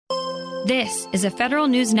This is a Federal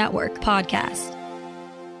News Network podcast.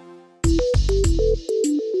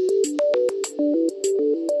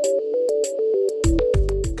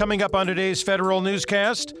 Coming up on today's Federal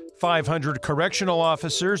Newscast, 500 correctional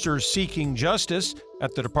officers are seeking justice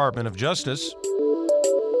at the Department of Justice.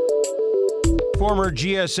 Former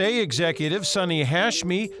GSA executive Sonny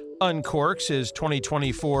Hashmi uncorks his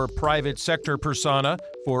 2024 private sector persona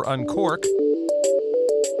for Uncork.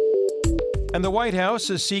 And the White House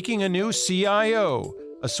is seeking a new CIO,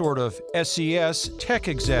 a sort of SES tech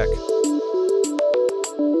exec.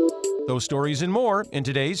 Those stories and more in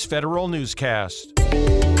today's Federal Newscast.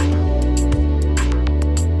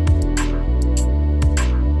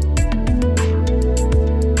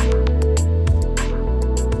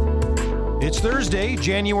 It's Thursday,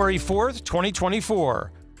 January 4th,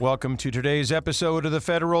 2024. Welcome to today's episode of the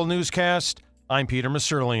Federal Newscast. I'm Peter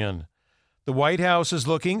Muserlian. The White House is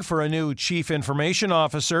looking for a new chief information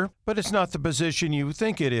officer, but it's not the position you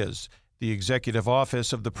think it is. The executive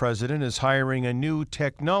office of the president is hiring a new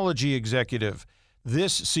technology executive.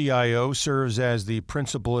 This CIO serves as the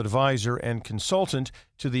principal advisor and consultant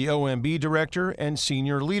to the OMB director and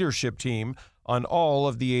senior leadership team on all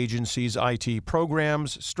of the agency's IT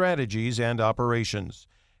programs, strategies, and operations.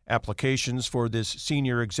 Applications for this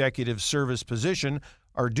senior executive service position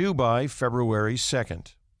are due by February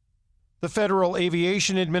 2nd. The Federal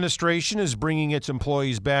Aviation Administration is bringing its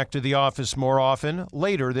employees back to the office more often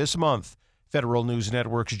later this month. Federal News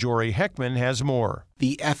Network's Jory Heckman has more.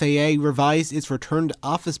 The FAA revised its return to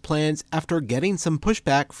office plans after getting some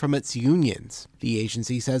pushback from its unions. The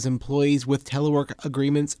agency says employees with telework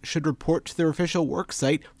agreements should report to their official work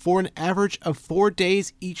site for an average of 4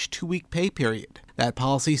 days each 2-week pay period. That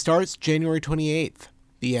policy starts January 28th.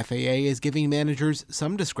 The FAA is giving managers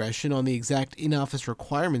some discretion on the exact in-office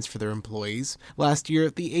requirements for their employees. Last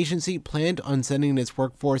year, the agency planned on sending its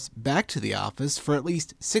workforce back to the office for at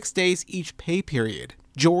least 6 days each pay period.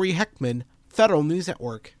 Jory Heckman, Federal News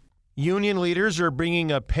Network. Union leaders are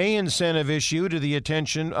bringing a pay incentive issue to the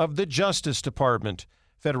attention of the Justice Department.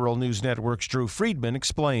 Federal News Network's Drew Friedman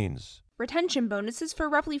explains. Retention bonuses for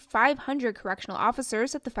roughly 500 correctional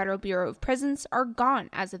officers at the Federal Bureau of Prisons are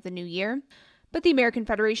gone as of the new year. But the American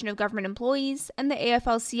Federation of Government Employees and the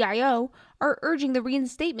AFL-CIO are urging the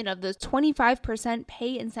reinstatement of those 25%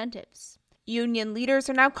 pay incentives. Union leaders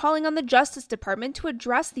are now calling on the Justice Department to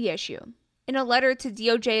address the issue. In a letter to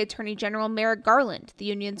DOJ Attorney General Merrick Garland, the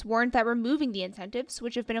unions warned that removing the incentives,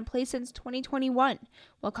 which have been in place since 2021,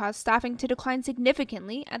 will cause staffing to decline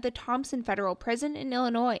significantly at the Thompson Federal Prison in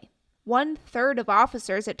Illinois. 1/3 of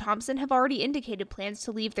officers at Thompson have already indicated plans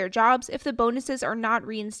to leave their jobs if the bonuses are not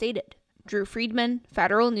reinstated. Drew Friedman,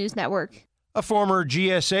 Federal News Network. A former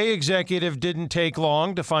GSA executive didn't take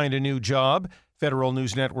long to find a new job. Federal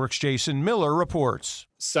News Network's Jason Miller reports.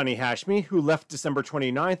 Sonny Hashmi, who left December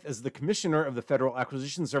 29th as the commissioner of the Federal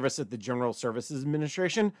Acquisition Service at the General Services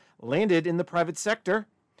Administration, landed in the private sector.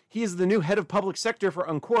 He is the new head of public sector for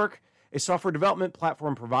Uncork, a software development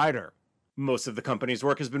platform provider. Most of the company's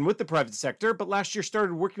work has been with the private sector, but last year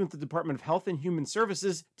started working with the Department of Health and Human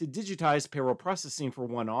Services to digitize payroll processing for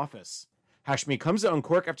one office. Hashmi comes to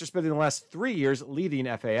Uncork after spending the last 3 years leading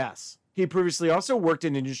FAS. He previously also worked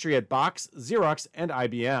in industry at Box, Xerox, and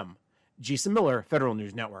IBM. Jason Miller, Federal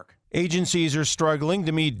News Network. Agencies are struggling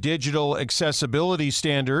to meet digital accessibility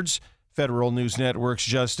standards. Federal News Network's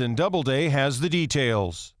Justin Doubleday has the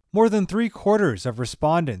details. More than 3/4 of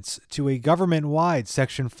respondents to a government-wide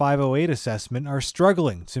Section 508 assessment are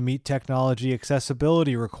struggling to meet technology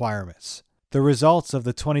accessibility requirements. The results of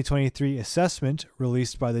the 2023 assessment,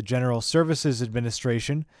 released by the General Services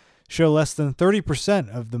Administration, show less than 30%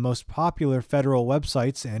 of the most popular federal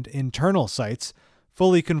websites and internal sites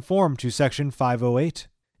fully conform to Section 508.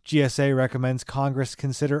 GSA recommends Congress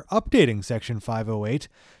consider updating Section 508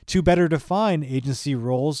 to better define agency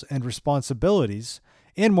roles and responsibilities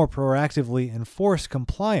and more proactively enforce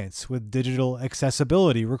compliance with digital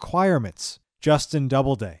accessibility requirements. Justin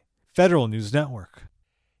Doubleday, Federal News Network.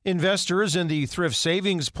 Investors in the Thrift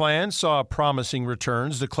Savings Plan saw promising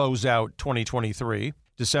returns to close out 2023.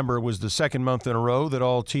 December was the second month in a row that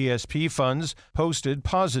all TSP funds posted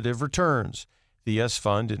positive returns. The S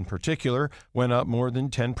Fund, in particular, went up more than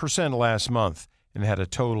 10% last month and had a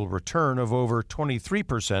total return of over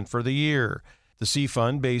 23% for the year. The C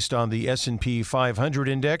Fund, based on the S&P 500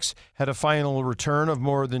 index, had a final return of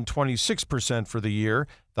more than 26% for the year,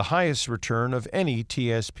 the highest return of any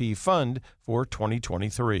TSP fund for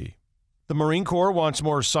 2023. The Marine Corps wants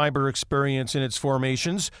more cyber experience in its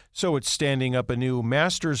formations, so it's standing up a new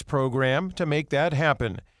master's program to make that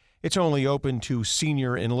happen. It's only open to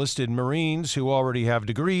senior enlisted Marines who already have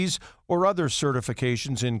degrees or other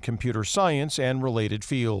certifications in computer science and related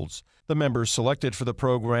fields. The members selected for the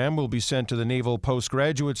program will be sent to the Naval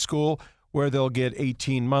Postgraduate School, where they'll get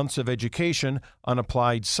 18 months of education on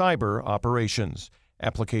applied cyber operations.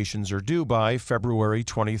 Applications are due by February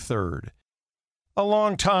 23rd. A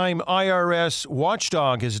longtime IRS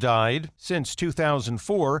watchdog has died. Since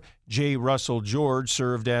 2004, J. Russell George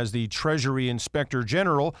served as the Treasury Inspector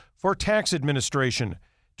General for Tax Administration.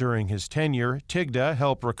 During his tenure, TIGTA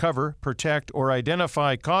helped recover, protect, or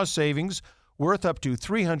identify cost savings worth up to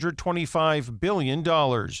 $325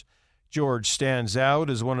 billion. George stands out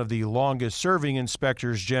as one of the longest-serving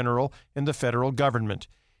inspectors general in the federal government.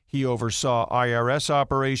 He oversaw IRS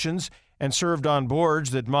operations and served on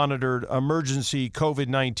boards that monitored emergency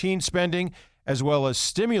COVID-19 spending as well as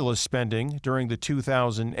stimulus spending during the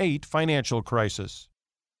 2008 financial crisis.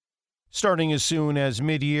 Starting as soon as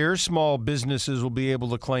mid-year, small businesses will be able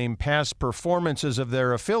to claim past performances of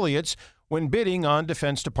their affiliates when bidding on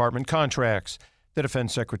Defense Department contracts. The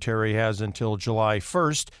Defense Secretary has until July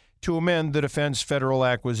 1st to amend the Defense Federal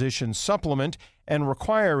Acquisition Supplement and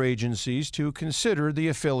require agencies to consider the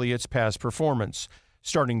affiliate's past performance.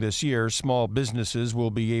 Starting this year, small businesses will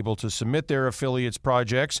be able to submit their affiliates'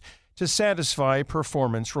 projects to satisfy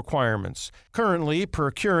performance requirements. Currently,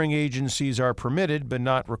 procuring agencies are permitted but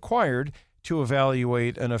not required to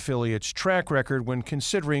evaluate an affiliate's track record when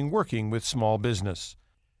considering working with small business.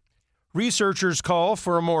 Researchers call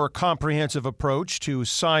for a more comprehensive approach to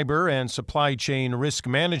cyber and supply chain risk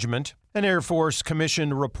management. An Air Force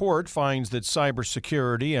Commission report finds that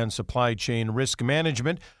cybersecurity and supply chain risk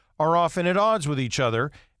management are often at odds with each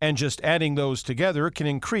other, and just adding those together can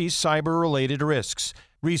increase cyber-related risks.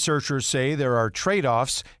 Researchers say there are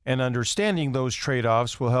trade-offs, and understanding those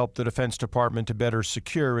trade-offs will help the Defense Department to better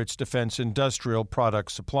secure its defense industrial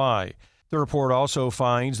product supply. The report also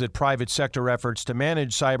finds that private sector efforts to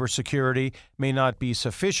manage cybersecurity may not be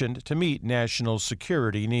sufficient to meet national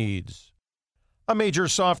security needs. A major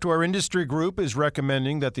software industry group is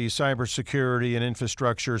recommending that the Cybersecurity and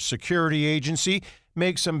Infrastructure Security Agency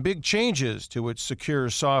make some big changes to its secure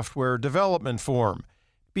software development form.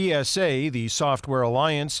 BSA, the Software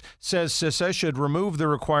Alliance, says CISA should remove the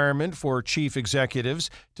requirement for chief executives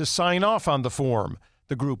to sign off on the form.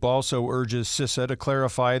 The group also urges CISA to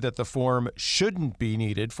clarify that the form shouldn't be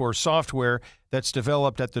needed for software that's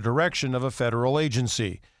developed at the direction of a federal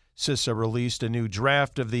agency. CISA released a new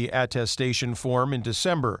draft of the attestation form in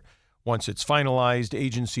December. Once it's finalized,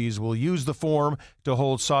 agencies will use the form to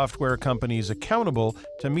hold software companies accountable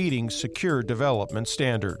to meeting secure development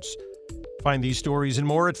standards. Find these stories and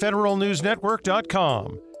more at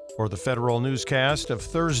federalnewsnetwork.com. For the Federal Newscast of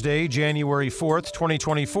Thursday, January 4th,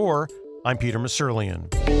 2024, I'm Peter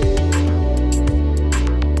Musurlian.